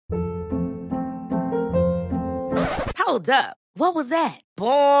Hold up. What was that?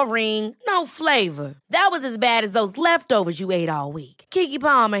 Boring. No flavor. That was as bad as those leftovers you ate all week. Keke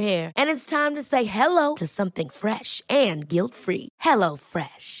Palmer here, and it's time to say hello to something fresh and guilt-free. Hello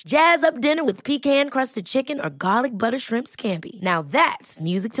Fresh. Jazz up dinner with pecan-crusted chicken or garlic butter shrimp scampi. Now that's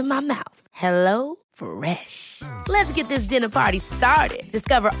music to my mouth. Hello Fresh. Let's get this dinner party started.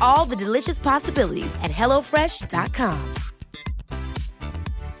 Discover all the delicious possibilities at hellofresh.com.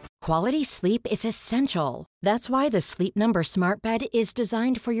 Quality sleep is essential. That's why the Sleep Number Smart Bed is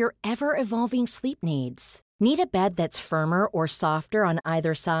designed for your ever-evolving sleep needs. Need a bed that's firmer or softer on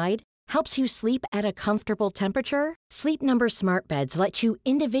either side? Helps you sleep at a comfortable temperature? Sleep Number Smart Beds let you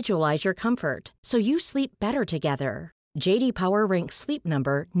individualize your comfort, so you sleep better together. J.D. Power ranks Sleep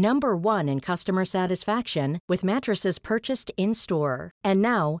Number number 1 in customer satisfaction with mattresses purchased in-store. And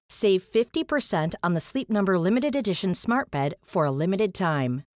now, save 50% on the Sleep Number Limited Edition Smart Bed for a limited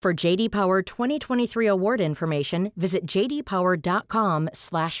time. For J.D. Power 2023 award information, visit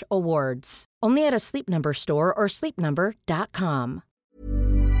jdpower.com/awards. Only at a Sleep Number store or sleepnumber.com.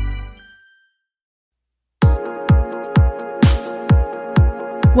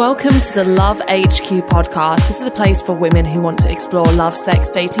 Welcome to the Love HQ podcast. This is a place for women who want to explore love, sex,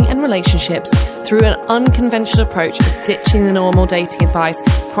 dating and relationships through an unconventional approach of ditching the normal dating advice,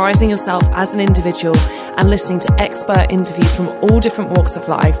 prizing yourself as an individual and listening to expert interviews from all different walks of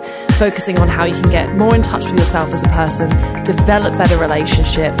life, focusing on how you can get more in touch with yourself as a person, develop better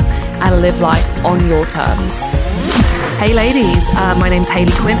relationships and live life on your terms. Hey ladies, my name's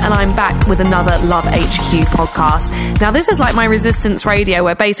Hayley Quinn and I'm back with another Love HQ podcast. Now this is like my resistance radio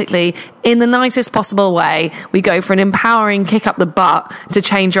where basically in the nicest possible way we go for an empowering kick up the butt to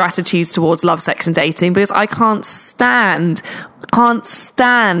change your attitudes towards love, sex and dating, because I can't stand, I'll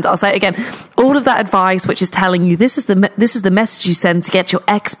say it again, all of that advice which is telling you this is the message you send to get your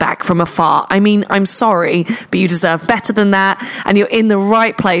ex back from afar. I mean, I'm sorry, but you deserve better than that and you're in the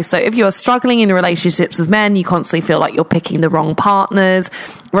right place. So if you're struggling in relationships with men, you constantly feel like you're picking the wrong partners,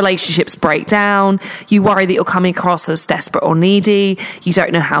 relationships break down, you worry that you're coming across as desperate or needy, you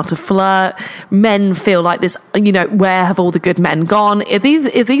don't know how to flirt, men feel like this, where have all the good men gone?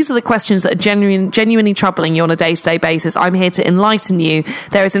 If these are the questions that are genuinely troubling you on a day-to-day basis, I'm here to enlighten you.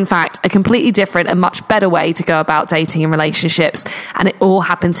 There is in fact a completely different and much better way to go about dating and relationships, and it all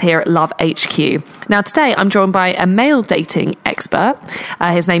happens here at Love HQ. Now today I'm joined by a male dating expert.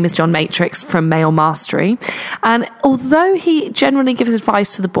 His name is John Matrix from Male Mastery, and although he generally gives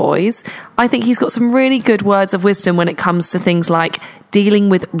advice to the boys, I think he's got some really good words of wisdom when it comes to things like dealing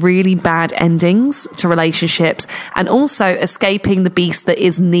with really bad endings to relationships and also escaping the beast that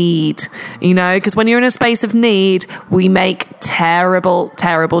is need, because when you're in a space of need, we make terrible,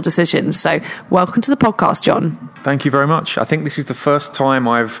 terrible decisions. So welcome to the podcast, John. Thank you very much. I think this is the first time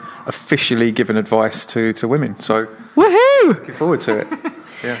I've officially given advice to women. So woohoo! Looking forward to it.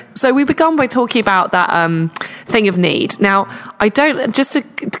 Yeah. So we began by talking about that thing of need. Now, just to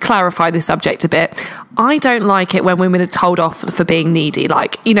clarify this subject a bit, I don't like it when women are told off for being needy.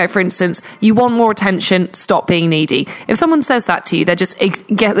 Like, for instance, you want more attention, stop being needy. If someone says that to you, they're just,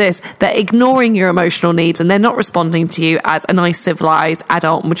 get this, they're ignoring your emotional needs and they're not responding to you as a nice, civilized,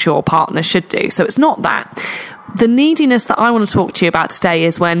 adult, mature partner should do. So it's not that. The neediness that I want to talk to you about today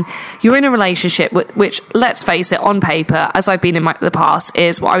is when you're in a relationship which, let's face it, on paper, as I've been in the past,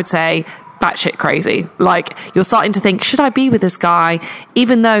 is what I would say batshit crazy. Like, you're starting to think, should I be with this guy?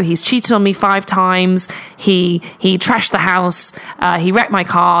 Even though he's cheated on me 5 times, he trashed the house, he wrecked my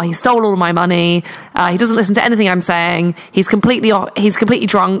car, he stole all of my money, he doesn't listen to anything I'm saying, he's completely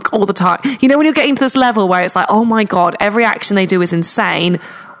drunk all the time. When you're getting to this level where it's like, oh my God, every action they do is insane.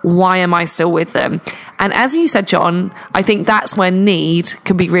 Why am I still with them? And as you said, John, I think that's when need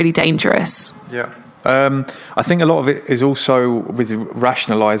can be really dangerous. Yeah. I think a lot of it is also with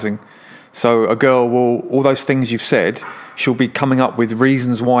rationalising. So a girl will, all those things you've said, she'll be coming up with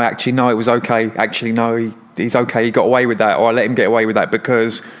reasons why actually, no, it was okay. Actually, no, he's okay. He got away with that, or I let him get away with that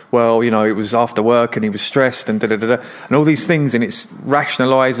because, well, it was after work and he was stressed and and all these things. And it's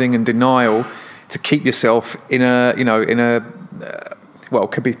rationalising and denial to keep yourself in a well,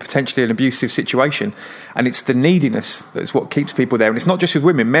 it could be potentially an abusive situation. And it's the neediness that's what keeps people there. And it's not just with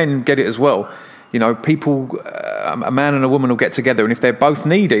women, men get it as well. People, a man and a woman will get together, and if they're both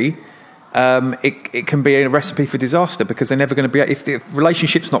needy, it can be a recipe for disaster, because they're never going to be, if the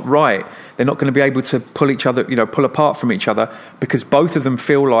relationship's not right, they're not going to be able to pull apart from each other, because both of them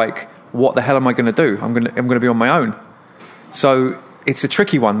feel like, what the hell am I going to do? I'm going to be on my own. So it's a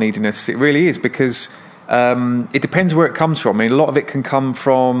tricky one, neediness. It really is, because it depends where it comes from. I mean, a lot of it can come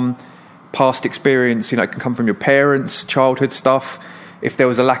from past experience. It can come from your parents, childhood stuff. If there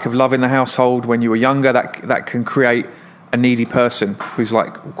was a lack of love in the household when you were younger, that can create a needy person who's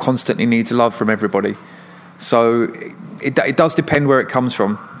like constantly needs love from everybody. So it does depend where it comes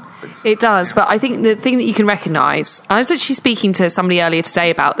from. It does, but I think the thing that you can recognise, I was actually speaking to somebody earlier today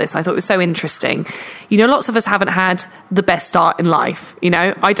about this, I thought it was so interesting. You know, lots of us haven't had the best start in life. You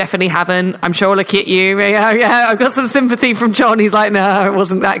know, I definitely haven't. I'm sure looking at you, yeah, I've got some sympathy from John. He's like, no, it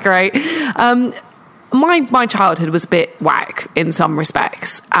wasn't that great. My childhood was a bit whack in some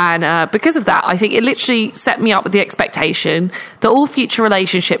respects. And because of that, I think it literally set me up with the expectation that all future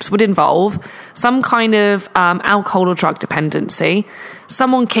relationships would involve some kind of alcohol or drug dependency,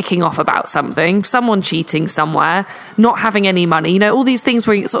 someone kicking off about something, someone cheating somewhere, not having any money. You know, all these things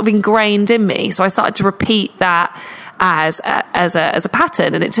were sort of ingrained in me. So I started to repeat that as a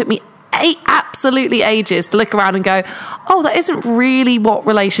pattern. And it took me absolutely ages to look around and go, oh, that isn't really what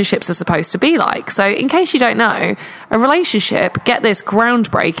relationships are supposed to be like. So in case you don't know, a relationship, get this,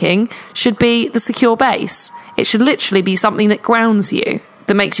 groundbreaking, should be the secure base. It should literally be something that grounds you,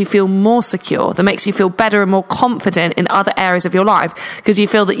 that makes you feel more secure, that makes you feel better and more confident in other areas of your life because you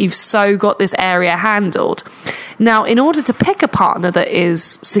feel that you've so got this area handled. Now, in order to pick a partner that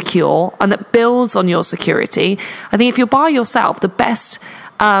is secure and that builds on your security, I think if you're by yourself, the best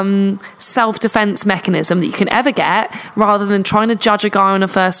self-defense mechanism that you can ever get, rather than trying to judge a guy on a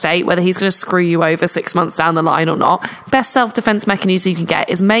first date whether he's going to screw you over 6 months down the line or not, best self-defense mechanism you can get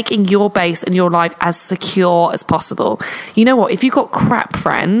is making your base and your life as secure as possible. You know what, if you've got crap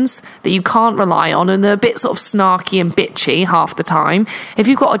friends that you can't rely on and they're a bit sort of snarky and bitchy half the time, if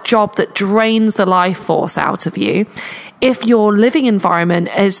you've got a job that drains the life force out of you, if your living environment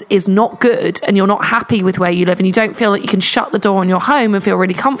is not good and you're not happy with where you live and you don't feel like you can shut the door on your home and feel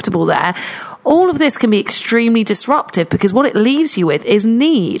really comfortable there, all of this can be extremely disruptive because what it leaves you with is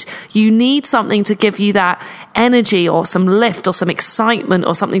need. You need something to give you that energy or some lift or some excitement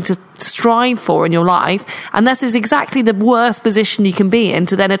or something to strive for in your life. And this is exactly the worst position you can be in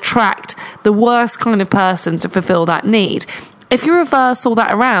to then attract the worst kind of person to fulfill that need. If you reverse all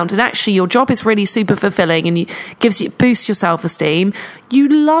that around and actually your job is really super fulfilling and boosts your self-esteem, you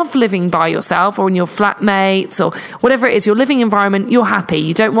love living by yourself or in your flatmates or whatever it is, your living environment, you're happy.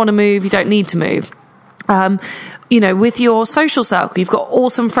 You don't want to move. You don't need to move. You know, with your social circle, you've got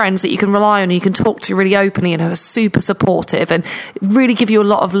awesome friends that you can rely on and you can talk to really openly and who are super supportive and really give you a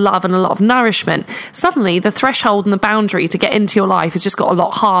lot of love and a lot of nourishment. Suddenly, the threshold and the boundary to get into your life has just got a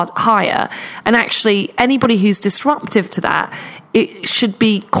lot higher. And actually, anybody who's disruptive to that, it should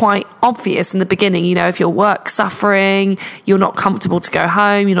be quite obvious in the beginning. You know, if your work's suffering, you're not comfortable to go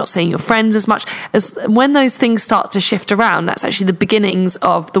home, you're not seeing your friends as much, as when those things start to shift around, that's actually the beginnings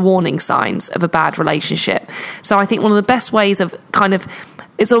of the warning signs of a bad relationship. So I think one of the best ways of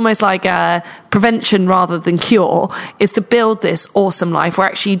it's almost like prevention rather than cure, is to build this awesome life where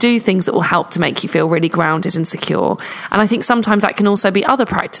actually you do things that will help to make you feel really grounded and secure. And I think sometimes that can also be other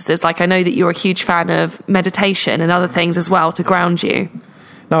practices. Like I know that you're a huge fan of meditation and other things as well to ground you.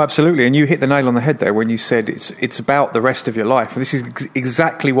 No, absolutely. And you hit the nail on the head there when you said it's about the rest of your life. This is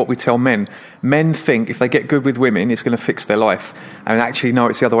exactly what we tell men. Men think if they get good with women, it's going to fix their life. And actually, no,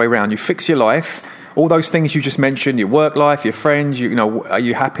 it's the other way around. You fix your life. All those things you just mentioned, your work life, your friends, you know, are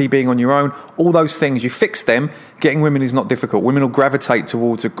you happy being on your own? All those things, you fix them. Getting women is not difficult. Women will gravitate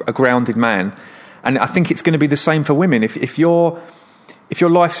towards a grounded man. And I think it's going to be the same for women. If your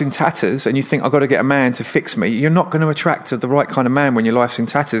life's in tatters and you think, I've got to get a man to fix me, you're not going to attract the right kind of man when your life's in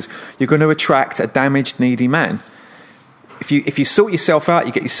tatters. You're going to attract a damaged, needy man. If you sort yourself out,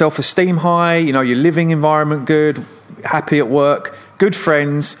 you get your self-esteem high, you know, your living environment good, happy at work, good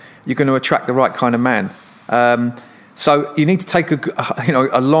friends, you're going to attract the right kind of man. So you need to take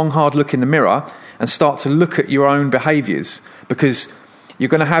a long, hard look in the mirror and start to look at your own behaviours, because you're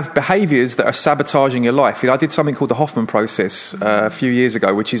going to have behaviours that are sabotaging your life. I did something called the Hoffman process a few years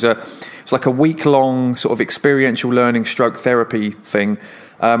ago, which is it's like a week-long sort of experiential learning stroke therapy thing,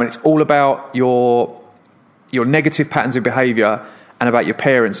 and it's all about your negative patterns of behaviour and about your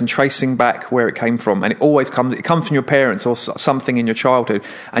parents and tracing back where it came from. And it comes from your parents or something in your childhood.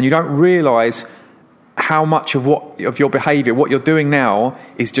 And you don't realise how much of your behaviour, what you're doing now,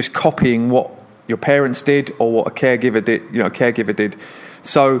 is just copying what your parents did or what a caregiver did.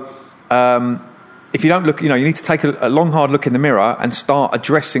 So if you don't look, you need to take a long, hard look in the mirror and start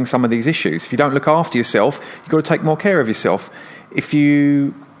addressing some of these issues. If you don't look after yourself, you've got to take more care of yourself. If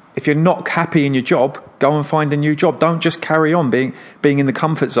you're not happy in your job, go and find a new job. Don't just carry on being in the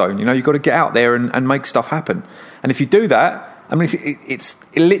comfort zone. You've got to get out there and make stuff happen. And if you do that, I mean, it's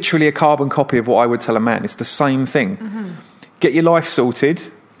literally a carbon copy of what I would tell a man. It's the same thing. Mm-hmm. Get your life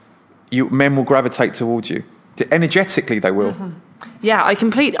sorted. Men will gravitate towards you. Energetically, they will. Mm-hmm. Yeah,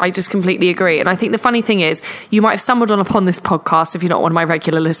 I just completely agree. And I think the funny thing is, you might have stumbled upon this podcast if you're not one of my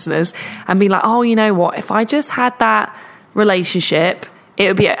regular listeners and be like, oh, you know what? If I just had that relationship, it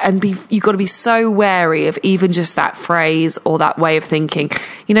would be, you've got to be so wary of even just that phrase or that way of thinking.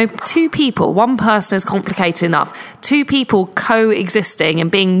 You know, two people, one person is complicated enough. Two people coexisting and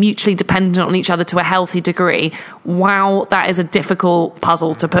being mutually dependent on each other to a healthy degree. Wow, that is a difficult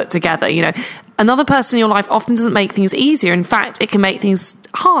puzzle to put together. You know, another person in your life often doesn't make things easier. In fact, it can make things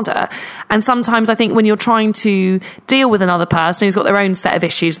harder. And sometimes I think when you're trying to deal with another person who's got their own set of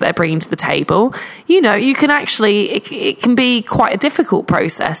issues that they're bringing to the table, you know, you can actually, it can be quite a difficult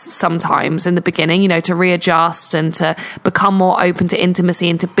process sometimes in the beginning, you know, to readjust and to become more open to intimacy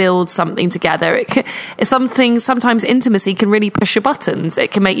and to build something together. Sometimes intimacy can really push your buttons.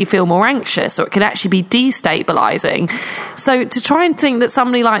 It can make you feel more anxious, or it can actually be destabilizing. So to try and think that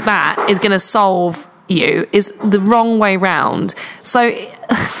somebody like that is going to solve you is the wrong way round. So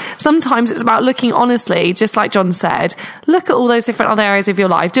sometimes it's about looking honestly, just like John said, look at all those different other areas of your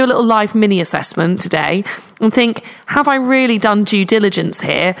life, do a little life mini assessment today and think, have I really done due diligence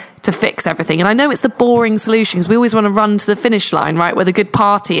here to fix everything? And I know it's the boring solutions. We always want to run to the finish line, right, where the good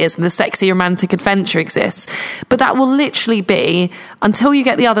party is and the sexy romantic adventure exists. But that will literally be, until you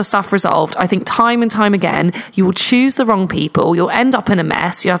get the other stuff resolved, I think time and time again, you will choose the wrong people. You'll end up in a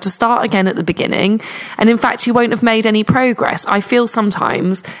mess. You have to start again at the beginning. And in fact, you won't have made any progress. I feel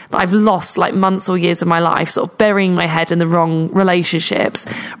sometimes that I've lost like months or years of my life sort of burying my head in the wrong relationships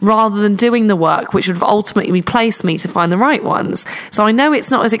rather than doing the work which would have ultimately placed me to find the right ones. So I know it's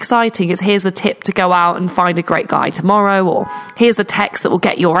not as exciting as here's the tip to go out and find a great guy tomorrow, or here's the text that will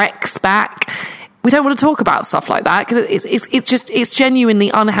get your ex back. We don't want to talk about stuff like that because it's genuinely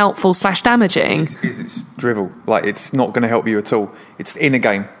unhelpful / damaging. It's drivel. Like, it's not going to help you at all. It's in a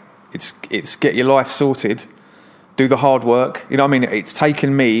game. It's get your life sorted, do the hard work. You know what I mean? It's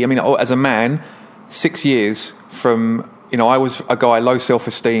taken me, as a man, 6 years from, I was a guy, low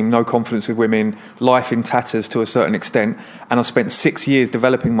self-esteem, no confidence with women, life in tatters to a certain extent. And I spent 6 years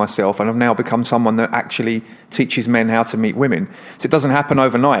developing myself, and I've now become someone that actually teaches men how to meet women. So it doesn't happen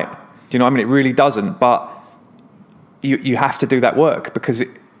overnight. Do you know what I mean? It really doesn't. But you have to do that work because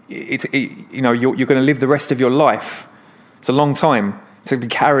you're going to live the rest of your life. It's a long time to be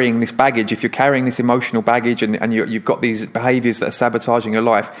carrying this baggage. If you're carrying this emotional baggage and you've got these behaviours that are sabotaging your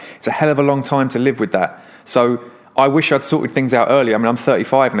life, it's a hell of a long time to live with that. So I wish I'd sorted things out earlier. I'm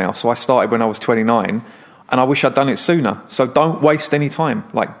 35 now, so I started when I was 29, and I wish I'd done it sooner. So don't waste any time.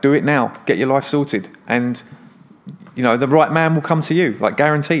 Like, do it now. Get your life sorted, and the right man will come to you, like,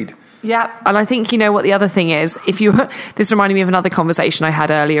 guaranteed. Yeah, and I think, what the other thing is, this reminded me of another conversation I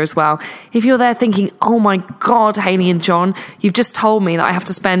had earlier as well. If you're there thinking, oh my God, Hayley and John, you've just told me that I have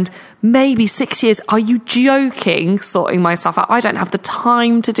to spend maybe 6 years. Are you joking? Sorting my stuff out. I don't have the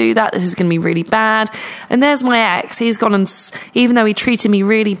time to do that. This is going to be really bad. And there's my ex. He's gone and, even though he treated me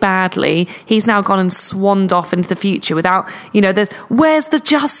really badly, he's now gone and swanned off into the future without, where's the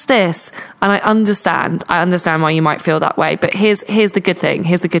justice? And I understand why you might feel that way. But here's the good thing.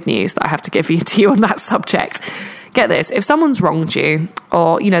 Here's the good news that I have to give to you on that subject. Get this, if someone's wronged you,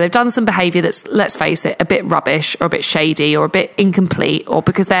 or, they've done some behaviour that's, let's face it, a bit rubbish or a bit shady or a bit incomplete, or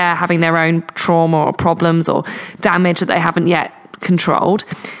because they're having their own trauma or problems or damage that they haven't yet controlled,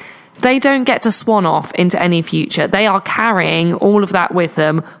 they don't get to swan off into any future. They are carrying all of that with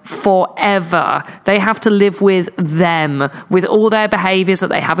them forever. They have to live with them, with all their behaviours that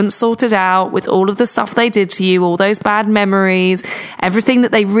they haven't sorted out, with all of the stuff they did to you, all those bad memories, everything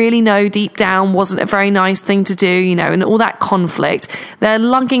that they really know deep down wasn't a very nice thing to do, and all that conflict. They're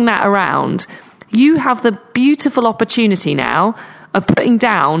lugging that around. You have the beautiful opportunity now of putting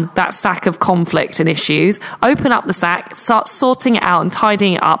down that sack of conflict and issues, open up the sack, start sorting it out and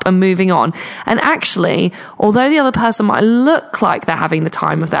tidying it up and moving on. And actually, although the other person might look like they're having the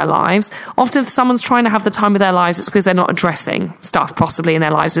time of their lives, often if someone's trying to have the time of their lives, it's because they're not addressing stuff possibly in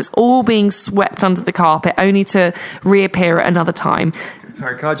their lives. It's all being swept under the carpet only to reappear at another time.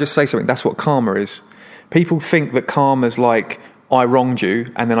 Sorry, can I just say something? That's what karma is. People think that karma's like, I wronged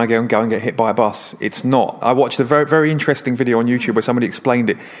you, and then I go and get hit by a bus. It's not. I watched a very, very interesting video on YouTube where somebody explained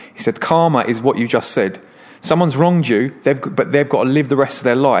it. He said, karma is what you just said. Someone's wronged you, but they've got to live the rest of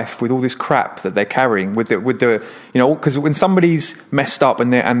their life with all this crap that they're carrying. Because when somebody's messed up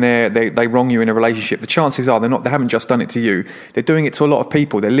and they wrong you in a relationship, the chances are they haven't just done it to you. They're doing it to a lot of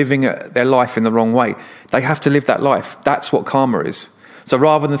people. They're living their life in the wrong way. They have to live that life. That's what karma is. So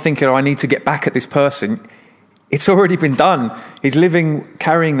rather than thinking, I need to get back at this person, it's already been done. He's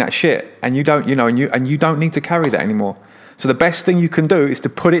carrying that shit, and you don't, and you don't need to carry that anymore. So the best thing you can do is to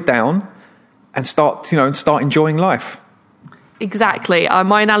put it down and start enjoying life. Exactly.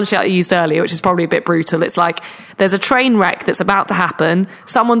 My analogy I used earlier, which is probably a bit brutal, it's like there's a train wreck that's about to happen.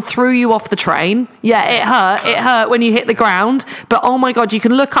 Someone threw you off the train. Yeah, it hurt. It hurt when you hit the ground. But oh my God, you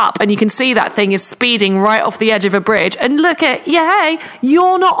can look up and you can see that thing is speeding right off the edge of a bridge. And look at, hey,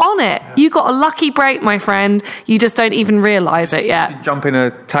 you're not on it. You got a lucky break, my friend. You just don't even realise it yet. You jump in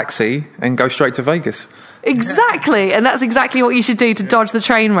a taxi and go straight to Vegas. Exactly. And that's exactly what you should do to dodge the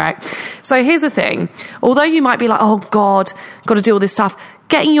train wreck. So here's the thing. Although you might be like, oh God, got to do all this stuff,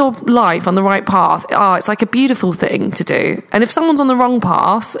 getting your life on the right path, it's like a beautiful thing to do. And if someone's on the wrong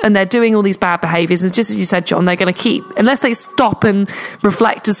path and they're doing all these bad behaviours, and just as you said, John, they're going to keep, unless they stop and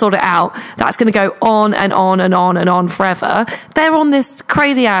reflect and sort it out, that's going to go on and on and on and on forever. They're on this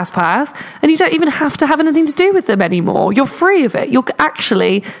crazy ass path and you don't even have to have anything to do with them anymore. You're free of it. You're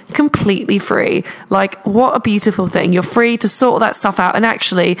actually completely free. Like, what a beautiful thing. You're free to sort all that stuff out, and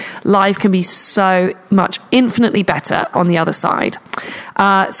actually life can be so much infinitely better on the other side.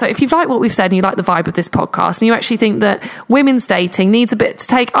 So if you've liked what we've said and you like the vibe of this podcast and you actually think that women's dating needs a bit to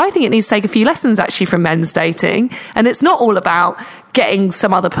take, I think it needs to take a few lessons actually from men's dating. And it's not all about getting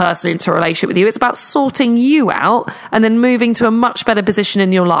some other person into a relationship with you. It's about sorting you out and then moving to a much better position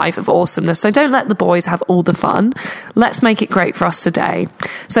in your life of awesomeness. So don't let the boys have all the fun. Let's make it great for us today.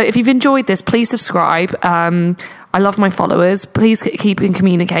 So if you've enjoyed this, please subscribe. I love my followers. Please keep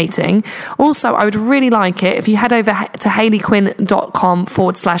communicating. Also, I would really like it if you head over to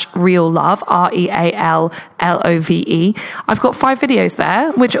hayleyquinn.com/real love, REALLOVE. I've got 5 videos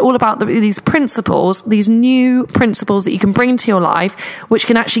there, which are all about these principles, these new principles that you can bring to your life, which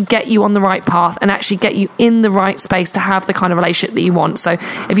can actually get you on the right path and actually get you in the right space to have the kind of relationship that you want. So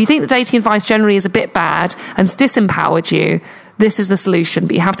if you think that dating advice generally is a bit bad and it's disempowered you, this is the solution,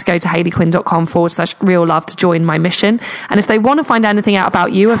 but you have to go to hayleyquinn.com/real love to join my mission. And if they want to find anything out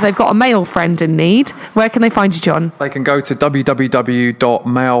about you, if they've got a male friend in need, where can they find you, John? They can go to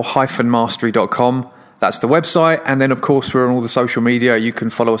www.male-mastery.com. That's the website. And then, of course, we're on all the social media. You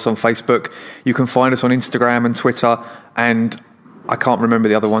can follow us on Facebook. You can find us on Instagram and Twitter. And I can't remember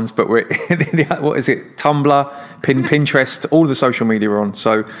the other ones, but we're what is it? Tumblr, Pinterest, all the social media we're on.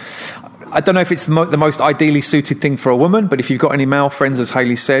 So I don't know if it's the most ideally suited thing for a woman, but if you've got any male friends, as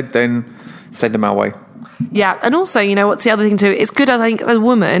Hayley said, then send them our way. Yeah, and also, you know, what's the other thing too? It's good, I think, as a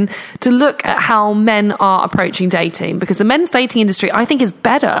woman to look at how men are approaching dating, because the men's dating industry, I think, is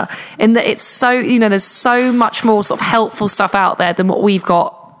better in that it's so, you know, there's so much more sort of helpful stuff out there than what we've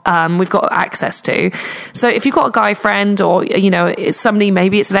got access to. So if you've got a guy friend, or, you know, it's somebody,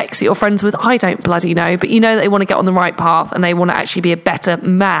 maybe it's an ex that you're friends with, I don't bloody know, but you know that they want to get on the right path and they want to actually be a better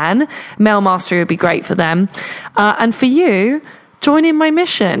man, Male Mastery would be great for them. And for you, join in my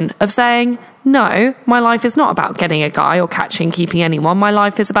mission of saying, no, my life is not about getting a guy or keeping anyone. My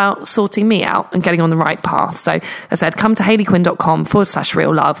life is about sorting me out and getting on the right path. So as I said, come to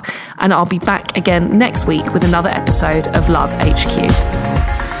hayleyquinn.com/real love, and I'll be back again next week with another episode of Love HQ.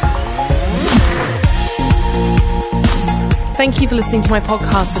 Thank you for listening to my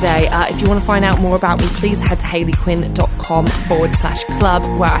podcast today. If you want to find out more about me, please head to hayleyquinn.com/club,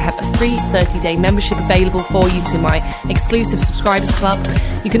 where I have a free 30-day membership available for you to my exclusive subscribers club.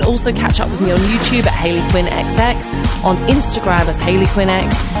 You can also catch up with me on YouTube at HayleyQuinnXX, on Instagram as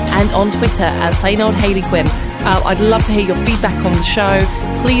HayleyQuinnX, and on Twitter as plain old Hayley Quinn. I'd love to hear your feedback on the show.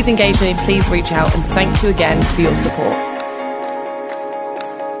 Please engage with me, please reach out, and thank you again for your support.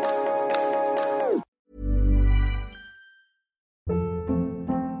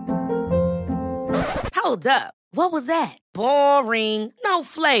 Hold up. What was that? Boring. No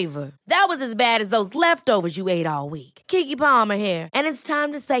flavor. That was as bad as those leftovers you ate all week. Keke Palmer here, and it's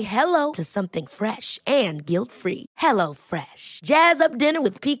time to say hello to something fresh and guilt-free. Hello Fresh. Jazz up dinner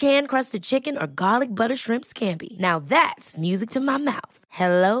with pecan-crusted chicken or garlic butter shrimp scampi. Now that's music to my mouth.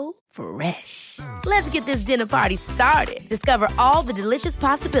 Hello Fresh. Let's get this dinner party started. Discover all the delicious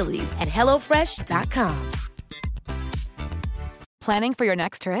possibilities at hellofresh.com. Planning for your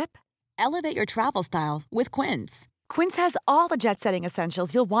next trip? Elevate your travel style with Quince. Quince has all the jet-setting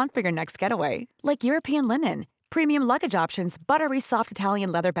essentials you'll want for your next getaway, like European linen, premium luggage options, buttery soft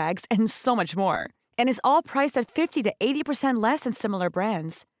Italian leather bags, and so much more. And is all priced at 50 to 80% less than similar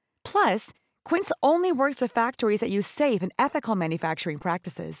brands. Plus, Quince only works with factories that use safe and ethical manufacturing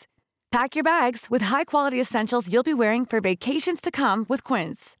practices. Pack your bags with high-quality essentials you'll be wearing for vacations to come with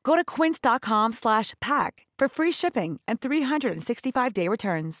Quince. Go to quince.com/pack for free shipping and 365-day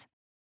returns.